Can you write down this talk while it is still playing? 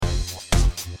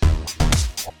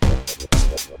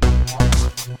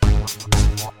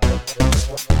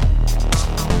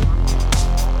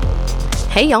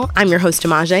Hey y'all, I'm your host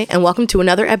Tamaje, and welcome to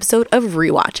another episode of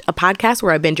Rewatch, a podcast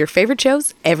where I binge your favorite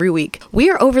shows every week. We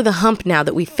are over the hump now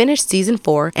that we finished season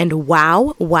 4, and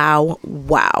wow.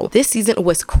 This season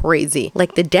was crazy.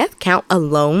 Like, the death count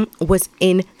alone was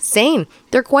insane.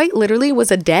 There quite literally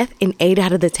was a death in 8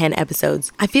 out of the 10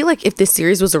 episodes. I feel like if this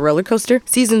series was a roller coaster,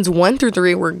 seasons 1 through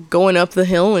 3 were going up the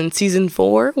hill and season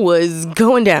 4 was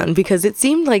going down, because it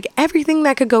seemed like everything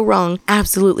that could go wrong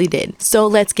absolutely did. So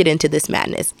let's get into this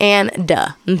madness. And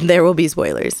there will be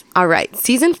spoilers. Alright,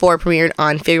 season 4 premiered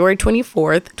on February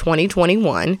 24th,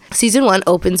 2021. Season 1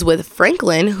 opens with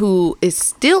Franklin, who is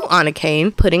still on a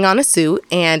cane, putting on a suit,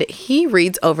 and he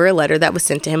reads over a letter that was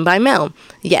sent to him by Mel.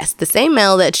 Yes, the same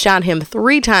Mel that shot him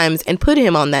 3 times and put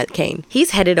him on that cane.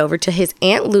 He's headed over to his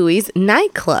Aunt Louie's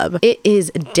nightclub. It is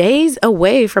days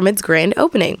away from its grand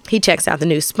opening. He checks out the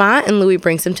new spot, and Louie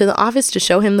brings him to the office to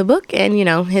show him the book and,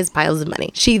 his piles of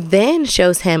money. She then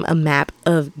shows him a map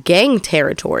of gang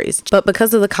territories. But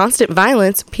because of the constant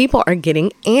violence, people are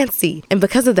getting antsy. And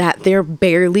because of that, they're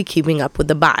barely keeping up with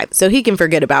the vibe. So he can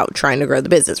forget about trying to grow the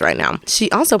business right now.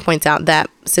 She also points out that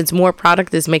since more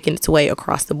product is making its way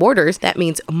across the borders, that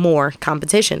means more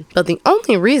competition. But the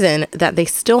only reason that they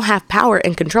still have power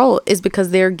and control is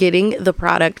because they're getting the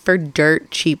product for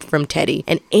dirt cheap from Teddy.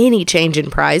 And any change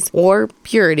in price or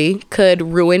purity could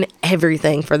ruin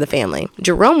everything for the family.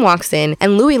 Jerome walks in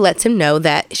and Louie lets him know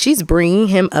that she's bringing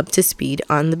him up to speed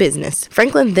on the business.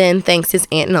 Franklin then thanks his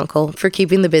aunt and uncle for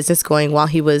keeping the business going while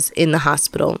he was in the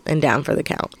hospital and down for the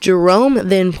count. Jerome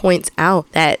then points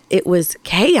out that it was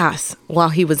chaos while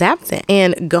he was absent,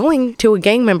 and going to a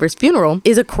gang member's funeral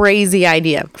is a crazy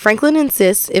idea. Franklin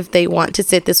insists if they want to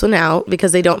sit this one out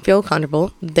because they don't feel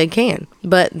comfortable, they can.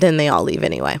 But then they all leave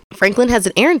anyway. Franklin has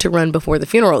an errand to run before the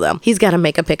funeral though. He's got to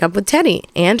make a pickup with Teddy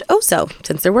and Oso,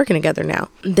 since they're working together now.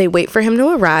 They wait for him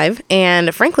to arrive,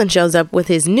 and Franklin shows up with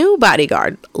his new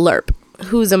bodyguard, Lerp,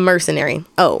 who's a mercenary.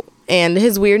 Oh, and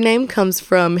his weird name comes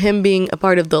from him being a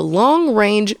part of the Long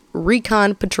Range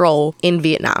Recon Patrol in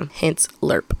Vietnam, hence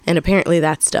Lerp. And apparently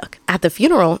that stuck. At the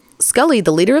funeral, Scully,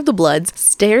 the leader of the Bloods,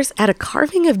 stares at a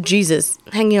carving of Jesus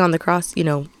hanging on the cross,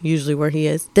 usually where he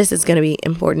is. This is going to be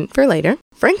important for later.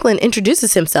 Franklin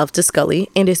introduces himself to Scully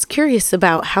and is curious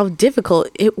about how difficult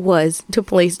it was to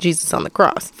place Jesus on the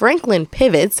cross. Franklin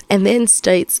pivots and then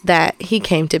states that he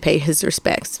came to pay his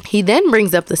respects. He then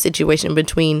brings up the situation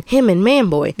between him and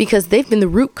Manboy because they've been the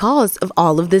root cause of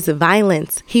all of this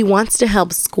violence. He wants to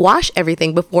help squash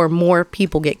everything before more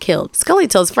people get killed. Scully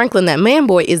tells Franklin that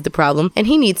Manboy is the problem and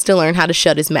he needs to learn how to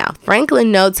shut his mouth.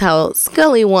 Franklin notes how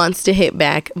Scully wants to hit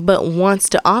back but wants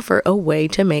to offer a way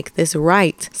to make this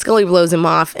right. Scully blows him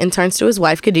off and turns to his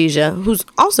wife Khadijah, who's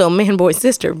also Manboy's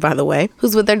sister, by the way,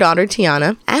 who's with their daughter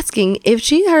Tiana, asking if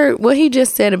she heard what he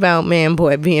just said about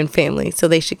Manboy being family, so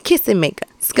they should kiss and make up.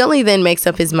 Scully then makes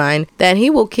up his mind that he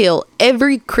will kill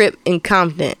every Crip in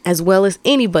Compton, as well as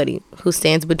anybody who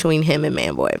stands between him and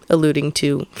Manboy, alluding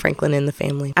to Franklin and the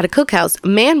family. At a cookhouse,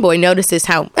 Manboy notices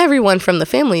how everyone from the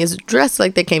family is dressed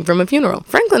like they came from a funeral.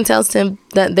 Franklin tells him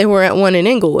that they were at one in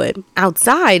Inglewood.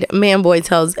 Outside, Manboy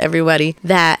tells everybody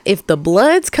that if the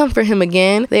Bloods come for him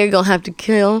again, they're gonna have to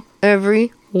kill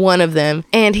every one of them,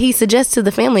 and he suggests to the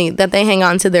family that they hang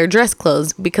on to their dress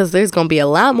clothes because there's gonna be a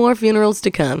lot more funerals to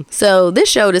come. So this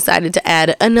show decided to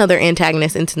add another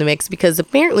antagonist into the mix because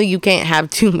apparently you can't have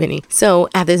too many. So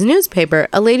at this newspaper,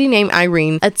 a lady named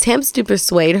Irene attempts to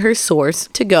persuade her source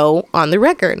to go on the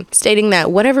record, stating that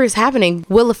whatever is happening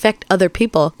will affect other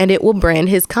people and it will brand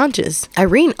his conscience.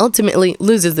 Irene ultimately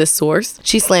loses this source.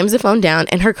 She slams the phone down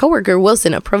and her coworker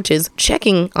Wilson approaches,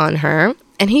 checking on her,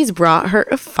 and he's brought her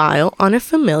a file on a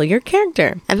familiar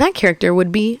character. And that character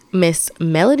would be Miss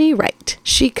Melody Wright.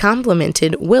 She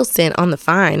complimented Wilson on the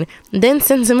find, then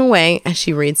sends him away as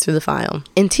she reads through the file.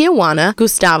 In Tijuana,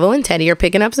 Gustavo and Teddy are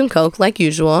picking up some coke like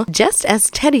usual. Just as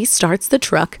Teddy starts the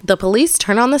truck, the police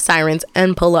turn on the sirens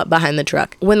and pull up behind the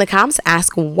truck. When the cops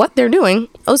ask what they're doing,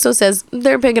 Oso says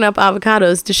they're picking up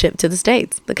avocados to ship to the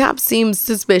States. The cops seem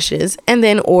suspicious and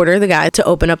then order the guy to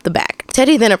open up the back.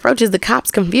 Teddy then approaches the cops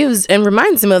confused and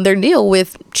reminds him of their deal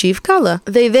with Chief Kala.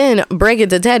 They then break it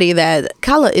to Teddy that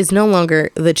Kala is no longer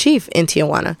the chief in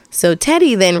Tijuana. So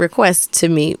Teddy then requests to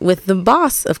meet with the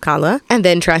boss of Kala and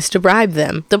then tries to bribe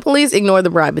them. The police ignore the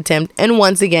bribe attempt and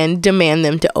once again demand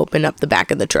them to open up the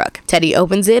back of the truck. Teddy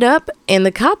opens it up and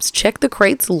the cops check the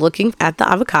crates looking at the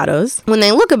avocados. When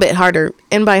they look a bit harder,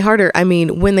 and by harder I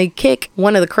mean when they kick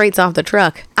one of the crates off the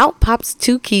truck, out pops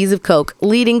 2 keys of coke,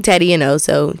 leading Teddy and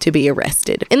Oso to be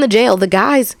arrested. In the jail, the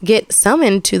guys get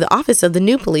summoned to the office of the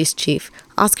new police chief,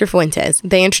 Oscar Fuentes.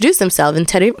 They introduce themselves and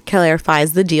Teddy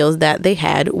clarifies the deals that they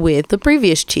had with the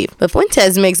previous chief. But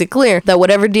Fuentes makes it clear that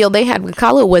whatever deal they had with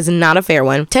Kahlo was not a fair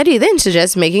one. Teddy then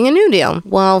suggests making a new deal.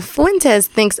 While Fuentes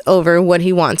thinks over what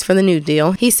he wants for the new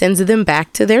deal, he sends them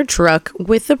back to their truck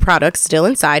with the products still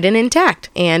inside and intact,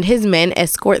 and his men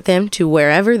escort them to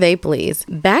wherever they please.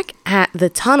 Back at the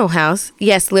tunnel house,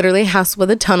 yes, literally house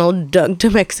with a tunnel dug to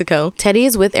Mexico, Teddy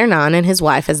is with Hernan and his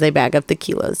wife as they bag up the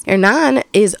kilos. Hernan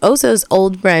is Oso's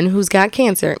old friend who's got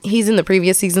cancer. He's in the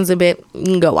previous seasons a bit.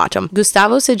 Go watch him.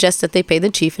 Gustavo suggests that they pay the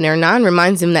chief, and Hernan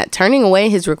reminds him that turning away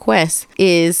his request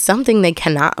is something they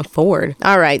cannot afford.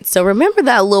 Alright, so remember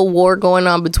that little war going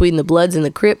on between the Bloods and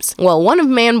the Crips? Well, one of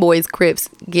Manboy's Crips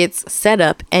gets set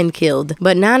up and killed.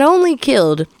 But not only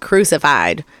killed,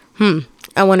 crucified.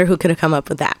 I wonder who could have come up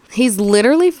with that. He's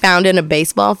literally found in a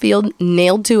baseball field,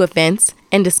 nailed to a fence,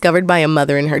 and discovered by a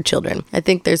mother and her children. I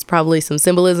think there's probably some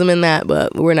symbolism in that,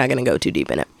 but we're not going to go too deep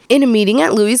in it. In a meeting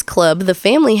at Louis' club, the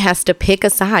family has to pick a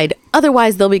side,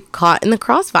 otherwise they'll be caught in the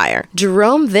crossfire.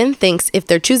 Jerome then thinks if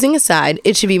they're choosing a side,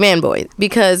 it should be Manboy,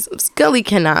 because Scully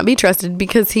cannot be trusted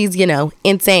because he's,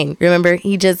 insane. Remember,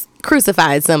 he just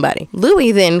crucified somebody.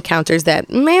 Louis then counters that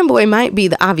Manboy might be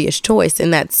the obvious choice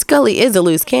and that Scully is a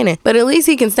loose cannon, but at least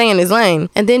he can stay in his lane.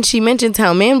 And then she mentions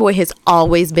how Manboy has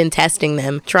always been testing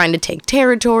them, trying to take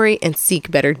territory and seek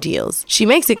better deals. She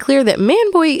makes it clear that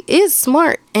Manboy is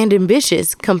smart and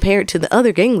ambitious compared to the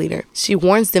other gang leader. She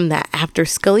warns them that after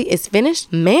Scully is finished,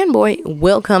 Manboy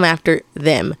will come after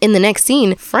them. In the next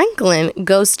scene, Franklin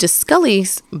goes to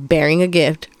Scully's bearing a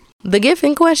gift. The gift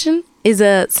in question is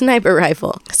a sniper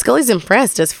rifle. Scully's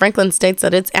impressed as Franklin states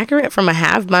that it's accurate from a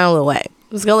half-mile away.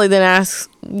 Scully then asks,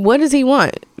 what does he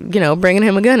want? Bringing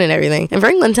him a gun and everything. And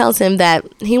Franklin tells him that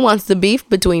he wants the beef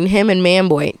between him and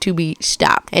Manboy to be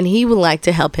stopped, and he would like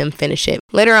to help him finish it.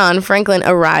 Later on, Franklin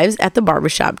arrives at the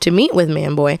barbershop to meet with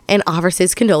Manboy and offers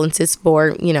his condolences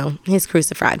for, his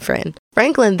crucified friend.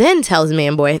 Franklin then tells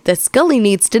Manboy that Scully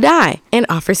needs to die and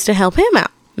offers to help him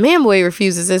out. Manboy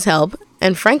refuses his help,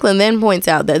 and Franklin then points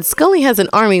out that Scully has an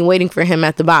army waiting for him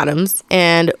at the bottoms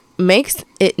and makes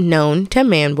it known to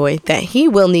Manboy that he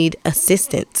will need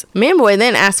assistance. Manboy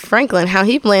then asks Franklin how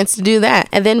he plans to do that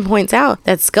and then points out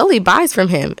that Scully buys from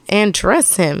him and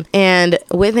trusts him. And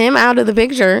with him out of the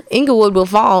picture, Inglewood will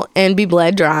fall and be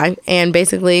bled dry and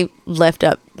basically left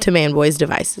up to Manboy's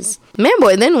devices.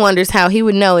 Manboy then wonders how he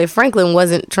would know if Franklin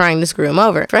wasn't trying to screw him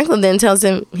over. Franklin then tells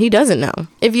him he doesn't know.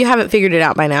 If you haven't figured it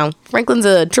out by now, Franklin's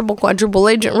a quadruple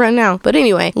agent right now. But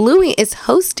anyway, Louie is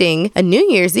hosting a New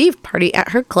Year's Eve party at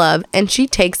her club, and she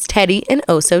takes Teddy and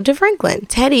Oso to Franklin.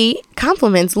 Teddy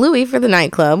compliments Louie for the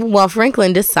nightclub, while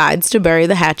Franklin decides to bury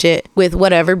the hatchet with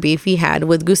whatever beef he had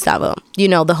with Gustavo.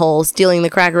 The whole stealing the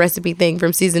crack recipe thing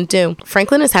from season 2.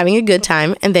 Franklin is having a good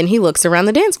time, and then he looks around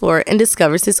the dance floor and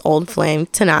discovers his old flame,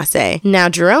 Tanase. Now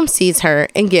Jerome sees her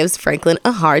and gives Franklin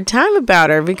a hard time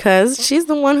about her because she's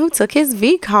the one who took his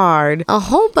V card. A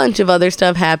whole bunch of other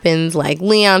stuff happens, like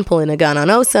Leon pulling a gun on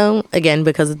Oso, again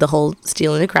because of the whole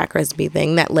stealing the crack recipe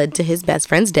thing that led to his best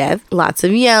friend's death. Lots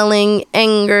of yelling,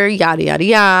 anger, yada yada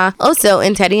yada. Oso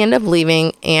and Teddy end up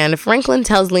leaving, and Franklin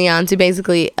tells Leon to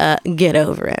basically get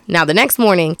over it. Now the next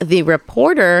morning, the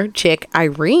reporter chick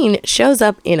Irene shows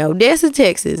up in Odessa,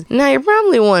 Texas. Now you're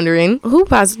probably wondering who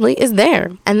possibly is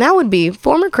there, and that would be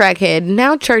former crackhead,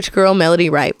 now church girl Melody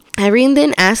Wright. Irene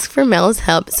then asks for Mel's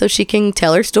help so she can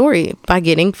tell her story by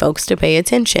getting folks to pay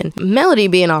attention. Melody,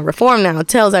 being all reformed now,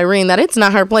 tells Irene that it's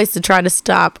not her place to try to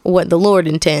stop what the Lord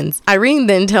intends. Irene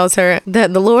then tells her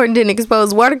that the Lord didn't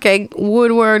expose Watercake,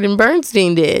 Woodward, and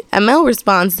Bernstein did. And Mel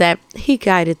responds that he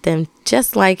guided them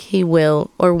just like he will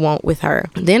or won't with her.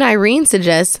 Then Irene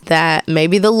suggests that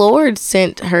maybe the Lord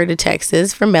sent her to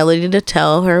Texas for Melody to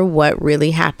tell her what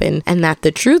really happened and that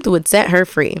the truth would set her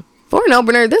free. For an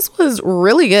opener, this was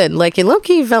really good. It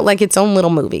low-key felt like its own little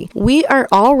movie. We are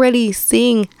already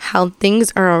seeing how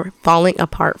things are falling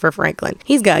apart for Franklin.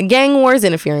 He's got gang wars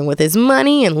interfering with his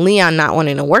money and Leon not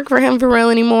wanting to work for him for real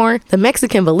anymore. The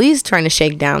Mexican police trying to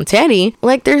shake down Teddy.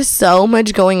 There's so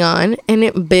much going on, and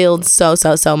it builds so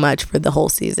much for the whole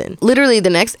season. Literally, the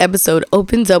next episode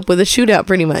opens up with a shootout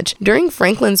pretty much. During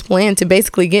Franklin's plan to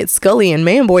basically get Scully and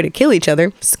Manboy to kill each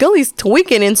other, Scully's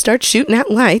tweaking and starts shooting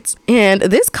at lights, and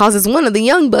this causes one of the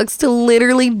young bucks to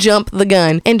literally jump the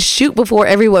gun and shoot before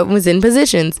everyone was in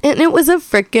positions, and it was a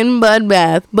freaking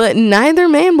bloodbath. But neither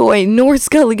Manboy nor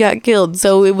Scully got killed,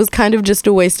 so it was kind of just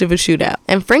a waste of a shootout.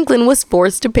 And Franklin was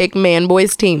forced to pick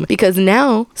Manboy's team because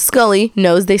now Scully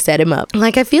knows they set him up.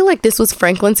 I feel like this was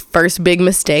Franklin's first big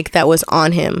mistake that was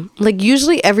on him.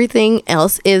 Usually everything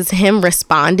else is him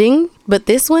responding But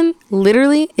this one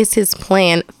literally is his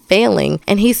plan failing,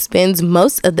 and he spends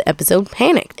most of the episode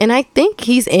panicked. And I think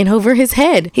he's in over his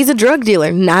head. He's a drug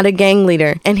dealer, not a gang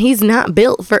leader, and he's not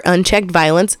built for unchecked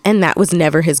violence, and that was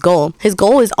never his goal. His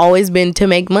goal has always been to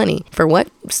make money. For what?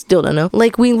 Still don't know.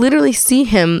 Like, we literally see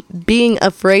him being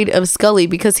afraid of Scully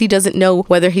because he doesn't know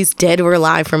whether he's dead or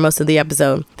alive for most of the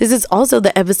episode. This is also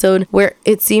the episode where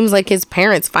it seems like his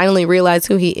parents finally realize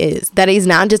who he is, that he's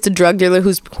not just a drug dealer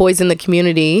who's poisoned the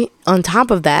community. On top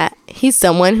of that, he's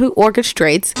someone who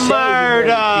orchestrates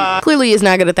murder. Clearly he's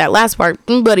not good at that last part,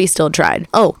 but he still tried.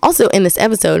 Oh, also in this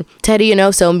episode, Teddy and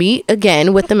Oso meet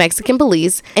again with the Mexican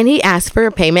police, and he asks for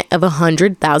a payment of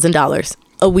 $100,000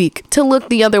 a week to look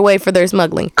the other way for their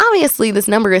smuggling. Obviously, this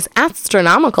number is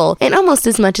astronomical and almost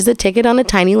as much as a ticket on a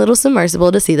tiny little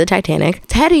submersible to see the Titanic.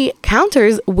 Teddy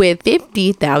counters with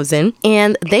 $50,000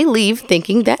 and they leave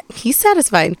thinking that he's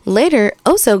satisfied. Later,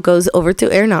 Oso goes over to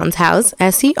Hernan's house,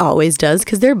 as he always does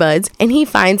because they're buds, and he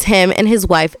finds him and his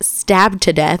wife stabbed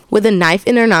to death with a knife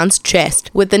in Hernan's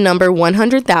chest with the number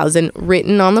 100,000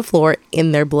 written on the floor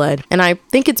in their blood. And I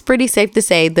think it's pretty safe to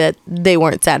say that they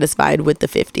weren't satisfied with the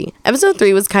 50. Episode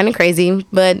 3 was kind of crazy,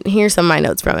 but here's some of my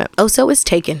notes from it. Oso is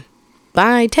taken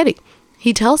by Teddy.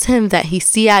 He tells him that he's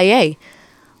CIA.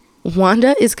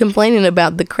 Wanda is complaining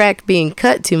about the crack being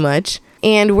cut too much,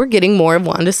 and we're getting more of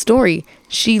Wanda's story.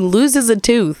 She loses a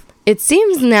tooth. It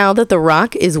seems now that the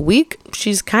Rock is weak,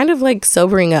 she's kind of like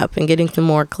sobering up and getting some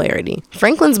more clarity.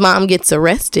 Franklin's mom gets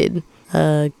arrested.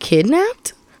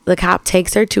 Kidnapped? The cop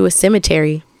takes her to a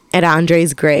cemetery at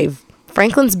Andre's grave.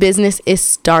 Franklin's business is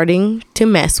starting to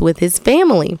mess with his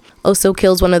family. Oso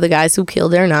kills one of the guys who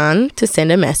killed Hernan to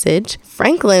send a message.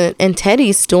 Franklin and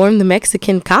Teddy storm the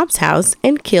Mexican cop's house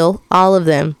and kill all of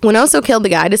them. When Oso killed the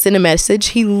guy to send a message,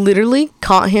 he literally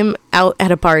caught him out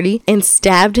at a party and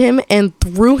stabbed him and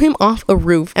threw him off a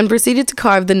roof and proceeded to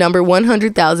carve the number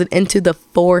 100,000 into the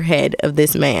forehead of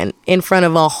this man in front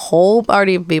of a whole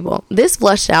party of people. This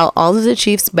flushed out all of the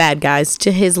chief's bad guys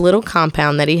to his little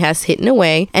compound that he has hidden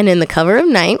away, and in the cover of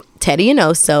night, Teddy and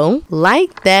Oso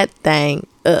light that thing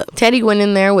up. Teddy went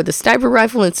in there with a sniper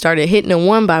rifle and started hitting them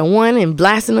one by one and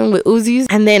blasting them with Uzis.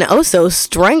 And then Oso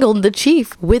strangled the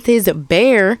chief with his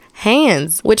bare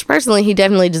hands, which personally he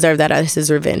definitely deserved that as his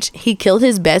revenge. He killed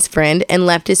his best friend and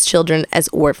left his children as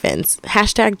orphans.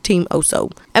 Hashtag Team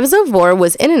Oso. Episode 4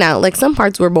 was in and out. Like, some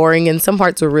parts were boring and some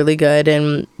parts were really good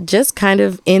and just kind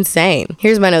of insane.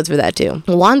 Here's my notes for that too.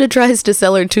 Wanda tries to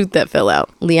sell her tooth that fell out.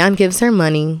 Leon gives her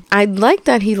money. I like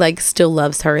that he still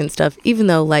loves her and stuff, even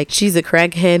though she's a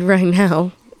crackhead right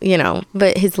now,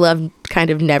 but his love kind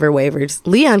of never wavers.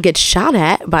 Leon gets shot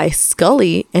at by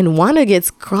Scully and Wanda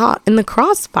gets caught in the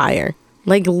crossfire,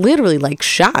 literally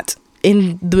shot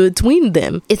in between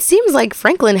them. It seems like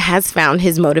Franklin has found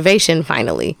his motivation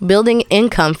finally, building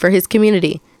income for his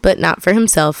community, but not for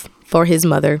himself, for his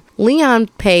mother. Leon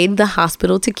paid the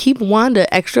hospital to keep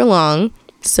Wanda extra long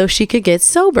so she could get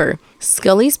sober.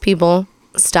 Scully's people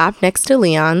stop next to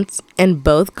Leon's and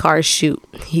both cars shoot.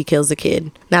 He kills a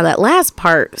kid. Now that last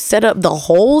part set up the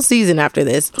whole season after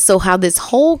this. So how this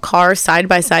whole car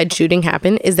side-by-side shooting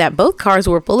happened is that both cars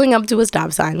were pulling up to a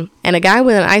stop sign and a guy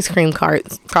with an ice cream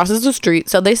cart crosses the street,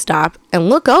 so they stop and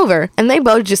look over and they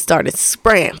both just started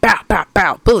spraying, pow, pow,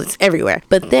 pow, bullets everywhere.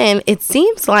 But then it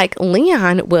seems like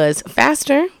Leon was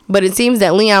faster, but it seems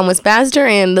that Leon was faster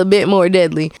and a bit more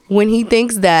deadly. When he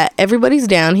thinks that everybody's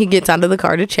down, he gets out of the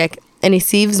car to check and he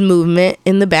sees movement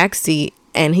in the back seat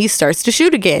and he starts to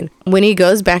shoot again. When he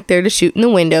goes back there to shoot in the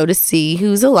window to see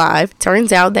who's alive,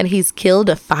 turns out that he's killed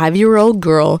a 5-year-old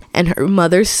girl and her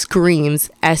mother screams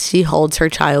as she holds her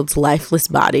child's lifeless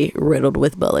body riddled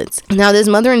with bullets. Now this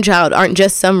mother and child aren't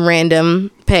just some random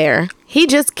pair. He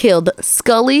just killed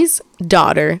Scully's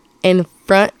daughter in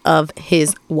front of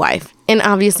his wife. And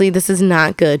obviously this is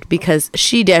not good because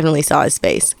she definitely saw his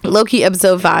face. Loki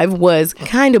episode 5 was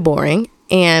kind of boring.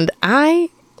 And I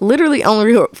literally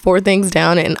only wrote 4 things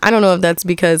down, and I don't know if that's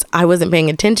because I wasn't paying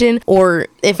attention or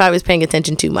if I was paying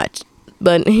attention too much.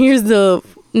 But here's the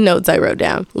notes I wrote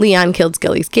down. Leon killed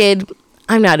Scully's kid.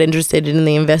 I'm not interested in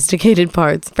the investigated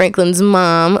parts. Franklin's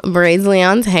mom braids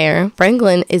Leon's hair.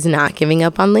 Franklin is not giving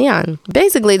up on Leon.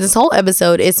 Basically, this whole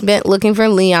episode is spent looking for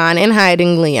Leon and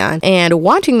hiding Leon. And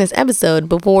watching this episode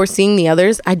before seeing the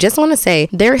others, I just want to say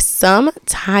there's some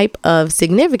type of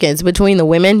significance between the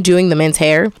women doing the men's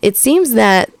hair. It seems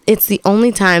that it's the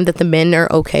only time that the men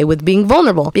are okay with being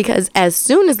vulnerable, because as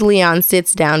soon as Leon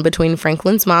sits down between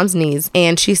Franklin's mom's knees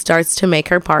and she starts to make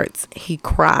her parts, he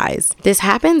cries. This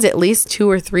happens at least 2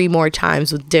 or 3 more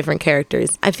times with different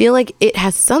characters. I feel like it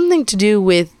has something to do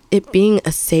with it being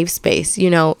a safe space,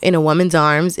 in a woman's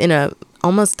arms, in a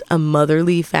almost a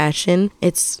motherly fashion.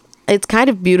 It's kind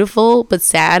of beautiful, but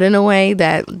sad in a way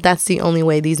that's the only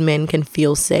way these men can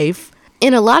feel safe.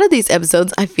 In a lot of these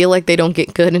episodes, I feel like they don't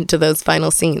get good into those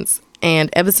final scenes. And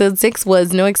episode 6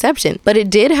 was no exception. But it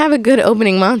did have a good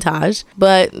opening montage.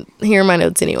 But here are my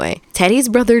notes anyway. Teddy's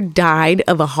brother died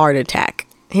of a heart attack.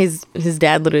 His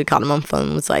dad literally called him on the phone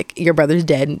and was like, your brother's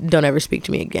dead. Don't ever speak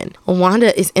to me again.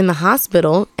 Wanda is in the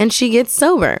hospital and she gets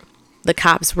sober. The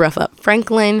cops rough up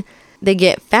Franklin. They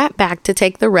get Fatback to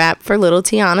take the rap for little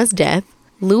Tiana's death.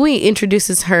 Louie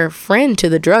introduces her friend to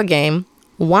the drug game.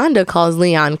 Wanda calls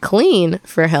Leon clean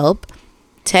for help.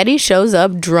 Teddy shows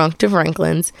up drunk to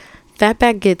Franklin's.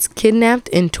 Fatback gets kidnapped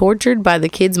and tortured by the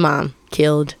kid's mom.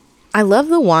 Killed. I love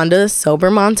the Wanda sober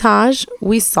montage.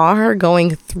 We saw her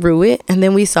going through it, and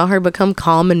then we saw her become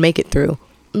calm and make it through.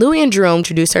 Louie and Jerome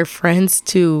introduce our friends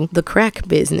to the crack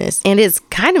business, and it's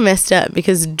kind of messed up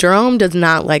because Jerome does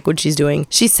not like what she's doing.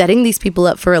 She's setting these people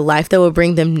up for a life that will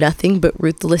bring them nothing but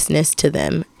ruthlessness to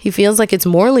them. He feels like it's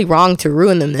morally wrong to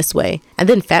ruin them this way. And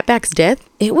then Fatback's death,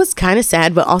 it was kind of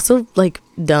sad, but also like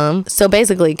dumb. So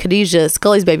basically, Khadijah,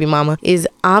 Scully's baby mama, is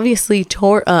obviously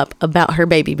tore up about her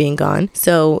baby being gone.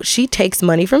 So she takes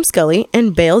money from Scully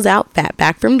and bails out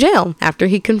Fatback from jail after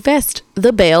he confessed.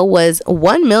 The bail was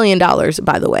 $1 million,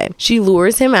 by the way. She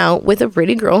lures him out with a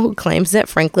pretty girl who claims that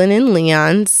Franklin and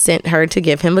Leon sent her to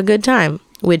give him a good time.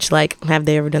 Which, like, have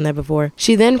they ever done that before?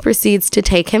 She then proceeds to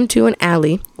take him to an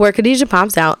alley where Khadijah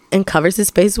pops out and covers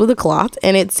his face with a cloth,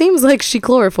 and it seems like she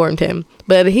chloroformed him.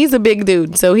 But he's a big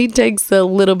dude, so he takes a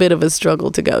little bit of a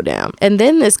struggle to go down. And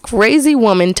then this crazy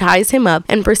woman ties him up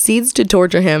and proceeds to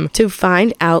torture him to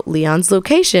find out Leon's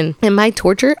location. And by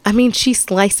torture, I mean she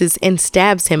slices and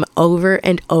stabs him over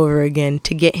and over again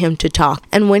to get him to talk.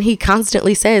 And when he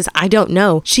constantly says, I don't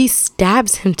know, she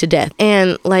stabs him to death.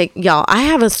 And like, y'all, I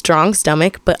have a strong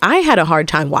stomach, but I had a hard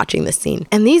time watching this scene.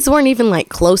 And these weren't even like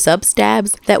close-up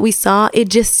stabs that we saw. It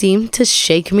just seemed to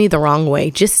shake me the wrong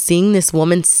way. Just seeing this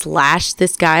woman slash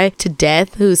this guy to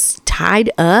death who's tied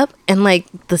up, and like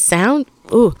the sound,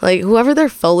 ooh, like whoever their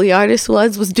Foley artist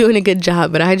was doing a good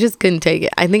job, but I just couldn't take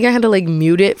it. I think I had to like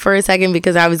mute it for a second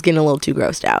because I was getting a little too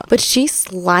grossed out. But she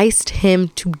sliced him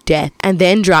to death and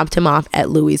then dropped him off at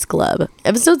Louie's club.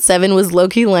 Episode 7 was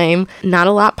low-key lame. Not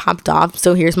a lot popped off,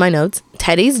 so here's my notes.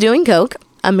 Teddy's doing coke.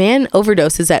 A man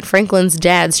overdoses at Franklin's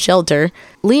dad's shelter.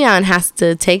 Leon has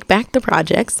to take back the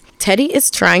projects. Teddy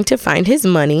is trying to find his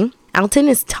money. Alton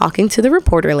is talking to the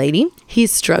reporter lady.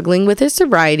 He's struggling with his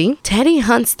sobriety. Teddy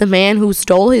hunts the man who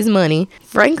stole his money.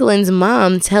 Franklin's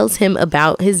mom tells him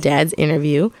about his dad's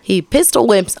interview. He pistol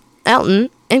whips Alton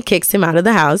and kicks him out of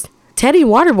the house. Teddy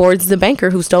waterboards the banker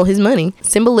who stole his money.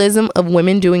 Symbolism of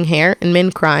women doing hair and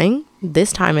men crying.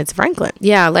 This time it's Franklin.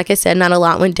 Yeah, like I said, not a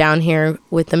lot went down here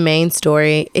with the main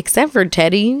story, except for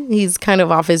Teddy. He's kind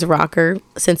of off his rocker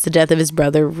since the death of his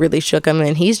brother really shook him,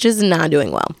 and he's just not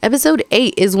doing well. Episode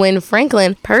 8 is when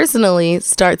Franklin personally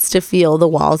starts to feel the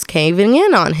walls caving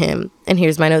in on him. And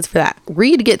here's my notes for that.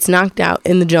 Reed gets knocked out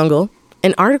in the jungle.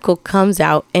 An article comes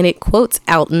out and it quotes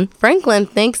Alton. Franklin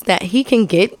thinks that he can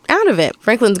get out of it.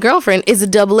 Franklin's girlfriend is a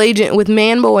double agent with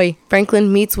Man-Boy.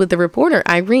 Franklin meets with the reporter,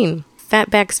 Irene.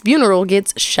 Fatback's funeral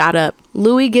gets shot up.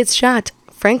 Louie gets shot.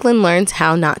 Franklin learns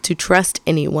how not to trust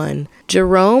anyone.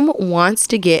 Jerome wants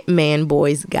to get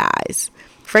Man-Boy's guys.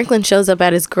 Franklin shows up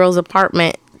at his girl's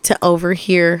apartment to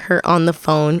overhear her on the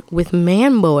phone with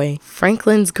Man-Boy.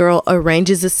 Franklin's girl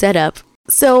arranges a setup.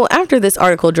 So after this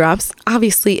article drops,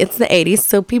 obviously it's the 80s,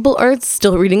 so people are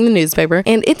still reading the newspaper,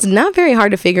 and it's not very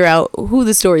hard to figure out who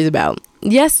the story's about.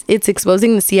 Yes, it's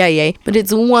exposing the CIA, but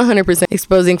it's 100%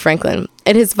 exposing Franklin.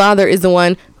 And his father is the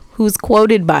one who's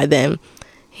quoted by them.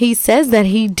 He says that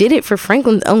he did it for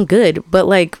Franklin's own good, but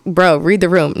like, bro, read the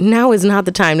room. Now is not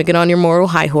the time to get on your moral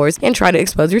high horse and try to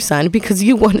expose your son because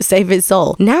you want to save his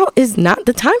soul. Now is not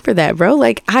the time for that, bro.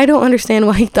 Like, I don't understand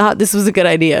why he thought this was a good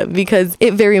idea, because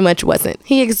it very much wasn't.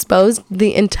 He exposed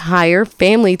the entire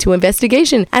family to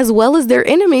investigation, as well as their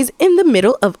enemies in the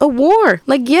middle of a war.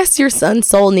 Like, yes, your son's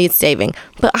soul needs saving,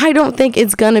 but I don't think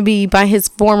it's gonna be by his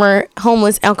former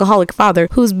homeless alcoholic father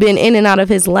who's been in and out of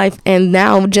his life and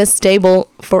now just stable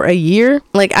for a year.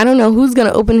 Like, I don't know who's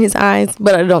gonna open his eyes,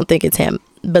 but I don't think it's him.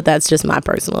 But that's just my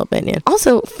personal opinion.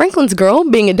 Also, Franklin's girl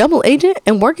being a double agent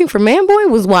and working for Man-Boy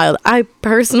was wild. I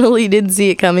personally didn't see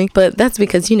it coming, but that's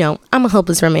because, you know, I'm a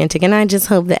hopeless romantic and I just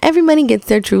hope that everybody gets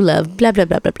their true love, blah, blah,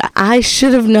 blah, blah, blah. I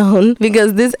should have known,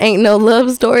 because this ain't no love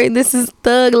story. This is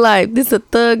thug life. This is a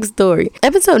thug story.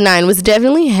 Episode 9 was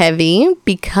definitely heavy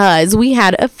because we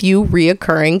had a few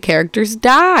reoccurring characters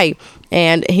die.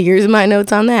 And here's my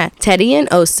notes on that. Teddy and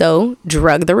Oso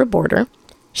drug the reporter.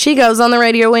 She goes on the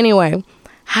radio anyway.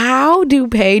 How do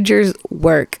pagers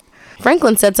work?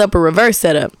 Franklin sets up a reverse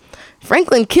setup.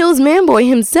 Franklin kills Manboy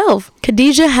himself.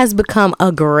 Khadijah has become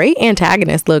a great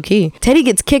antagonist, low-key. Teddy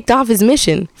gets kicked off his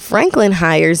mission. Franklin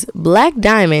hires Black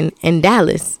Diamond and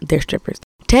Dallas. They're strippers.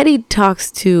 Teddy talks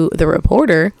to the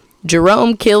reporter.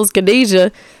 Jerome kills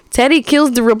Khadijah. Teddy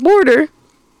kills the reporter.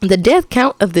 The death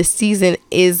count of this season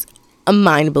is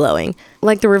mind-blowing.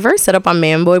 Like, the reverse setup on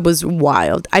Manboy was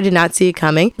wild. I did not see it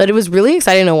coming, but it was really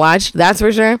exciting to watch, that's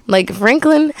for sure. Like,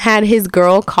 Franklin had his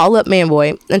girl call up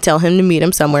Manboy and tell him to meet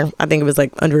him somewhere. I think it was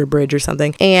like under a bridge or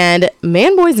something. And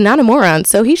Manboy's not a moron,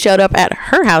 so he showed up at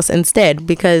her house instead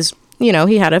because, you know,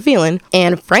 he had a feeling.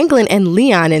 And Franklin and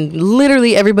Leon and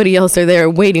literally everybody else are there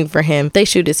waiting for him. They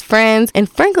shoot his friends, and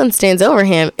Franklin stands over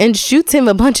him and shoots him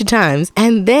a bunch of times.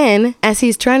 And then, as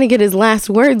he's trying to get his last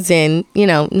words in, you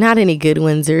know, not any good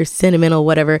ones or sentimental,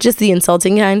 whatever, just the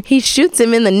insulting kind, he shoots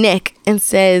him in the neck and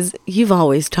says, "You've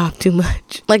always talked too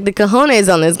much." Like, the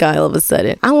cojones on this guy all of a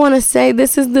sudden. I want to say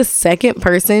this is the second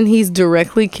person he's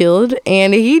directly killed,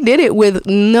 and he did it with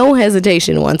no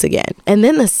hesitation once again. And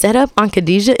then the setup on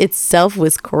Khadijah itself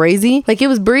was crazy. Like, it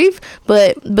was brief,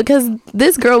 but because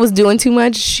this girl was doing too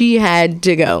much, she had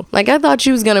to go. Like, I thought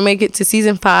she was gonna make it to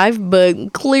season 5,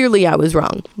 but clearly I was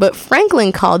wrong. But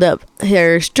Franklin called up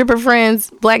her stripper friends,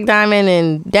 Black Diamond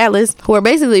and Dallas, who are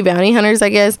basically bounty hunters, I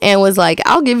guess, and was like,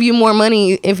 "I'll give you more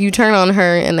money if you turn on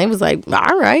her." And they was like,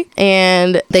 "All right."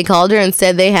 And they called her and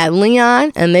said they had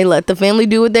Leon, and they let the family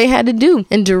do what they had to do.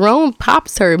 And Jerome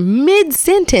pops her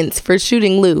mid-sentence for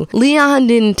shooting Lou. Leon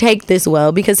didn't take this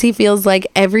well because he feels like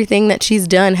everything that she's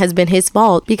done has been his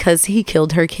fault because he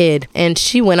killed her kid, and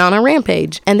she went on a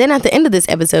rampage. And then at the end of this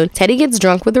episode, Teddy gets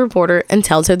drunk with the reporter and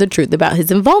tells her the truth about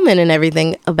his involvement and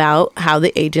everything, about how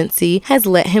the agency has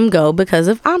let him go because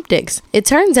of optics. It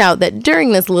turns out that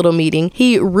during this little meeting,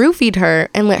 he roofied her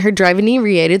and let her drive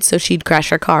inebriated so she'd crash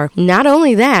her car. Not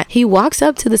only that, he walks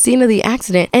up to the scene of the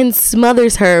accident and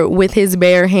smothers her with his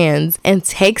bare hands and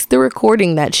takes the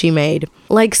recording that she made.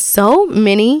 Like, so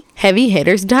many heavy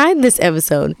hitters died this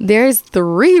episode. There's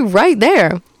 3 right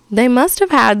there. They must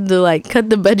have had to, like, cut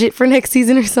the budget for next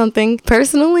season or something.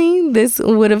 Personally, this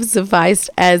would have sufficed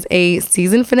as a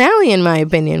season finale, in my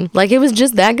opinion. Like, it was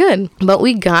just that good. But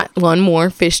we got one more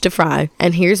fish to fry.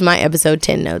 And here's my episode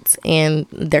 10 notes. And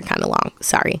they're kind of long.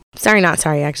 Sorry, not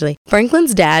sorry, actually.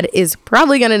 Franklin's dad is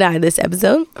probably going to die this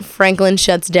episode. Franklin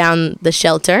shuts down the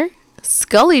shelter.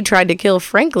 Scully tried to kill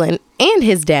Franklin and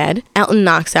his dad. Alton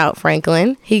knocks out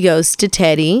Franklin. He goes to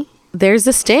Teddy. There's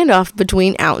a standoff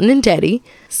between Alton and Teddy.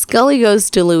 Scully goes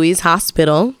to Louie's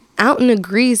hospital. Alton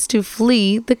agrees to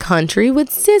flee the country with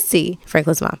Sissy,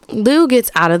 Franklin's mom. Lou gets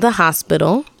out of the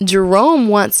hospital. Jerome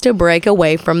wants to break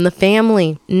away from the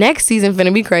family. Next season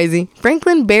finna be crazy.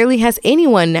 Franklin barely has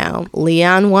anyone now.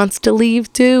 Leon wants to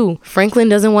leave too. Franklin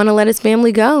doesn't want to let his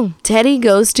family go. Teddy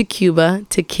goes to Cuba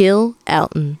to kill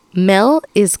Alton. Mel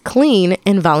is clean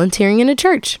and volunteering in a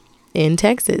church in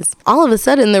Texas. All of a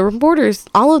sudden,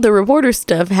 all of the reporter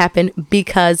stuff happened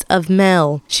because of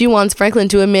Mel. She wants Franklin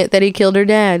to admit that he killed her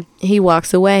dad. He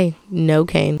walks away. No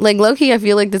cane. Like, low-key, I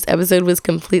feel like this episode was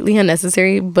completely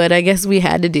unnecessary, but I guess we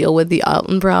had to deal with the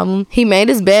Alton problem. He made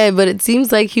his bed, but it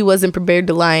seems like he wasn't prepared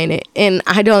to lie in it. And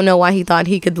I don't know why he thought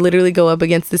he could literally go up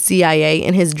against the CIA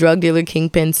and his drug dealer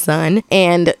kingpin's son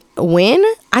and win.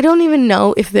 I don't even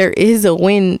know if there is a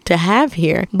win to have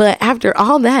here. But after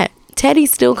all that, Teddy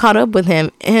still caught up with him,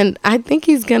 and I think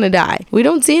he's gonna die. We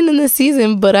don't see it in this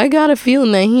season, but I got a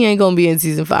feeling that he ain't gonna be in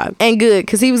season 5. And good,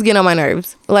 because he was getting on my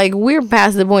nerves. Like, we're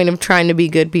past the point of trying to be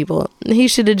good people. He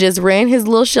should have just ran his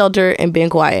little shelter and been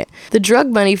quiet. The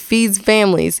drug money feeds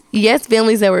families. Yes,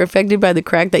 families that were affected by the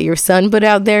crack that your son put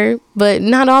out there, but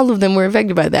not all of them were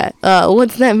affected by that.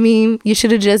 What's that mean? You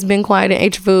should have just been quiet and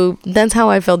ate your food. That's how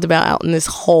I felt about Alton this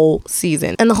whole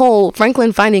season. And the whole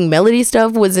Franklin finding Melody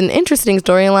stuff was an interesting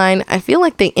storyline. I feel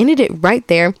like they ended it right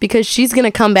there because she's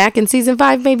gonna come back in season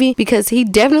 5 maybe, because he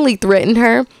definitely threatened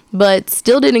her but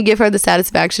still didn't give her the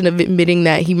satisfaction of admitting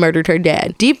that he murdered her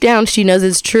dad. Deep down, she knows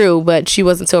it's true, but she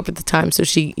wasn't sober at the time, so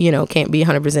she, can't be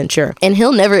 100% sure. And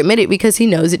he'll never admit it because he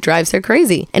knows it drives her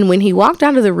crazy. And when he walked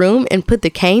out of the room and put the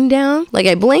cane down, like,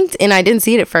 I blinked and I didn't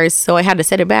see it at first, so I had to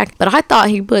set it back, but I thought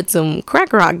he put some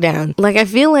crack rock down. Like, I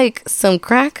feel like some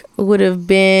crack would have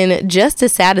been just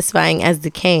as satisfying as the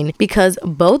cane because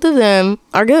both of them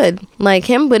are good. Like,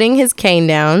 him putting his cane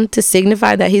down to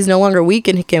signify that he's no longer weak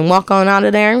and he can walk on out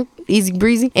of there easy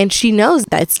breezy, and she knows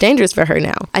that it's dangerous for her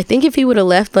now. I think if he would have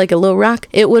left like a little rock,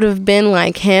 it would have been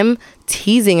like him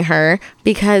teasing her,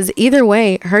 because either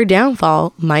way her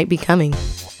downfall might be coming.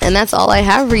 And that's all I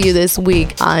have for you this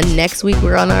week. Next week,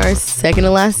 we're on our second to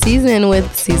last season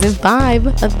with season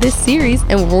 5 of this series,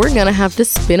 and we're gonna have to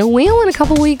spin a wheel in a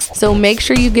couple weeks. So make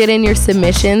sure you get in your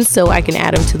submissions so I can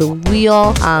add them to the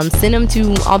wheel. Send them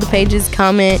to all the pages,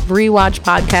 comment, Rewatch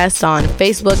Podcast on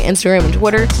Facebook, Instagram, and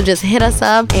Twitter. So just hit us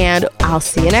up, and I'll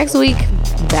see you next week.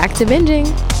 Back to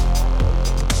binging.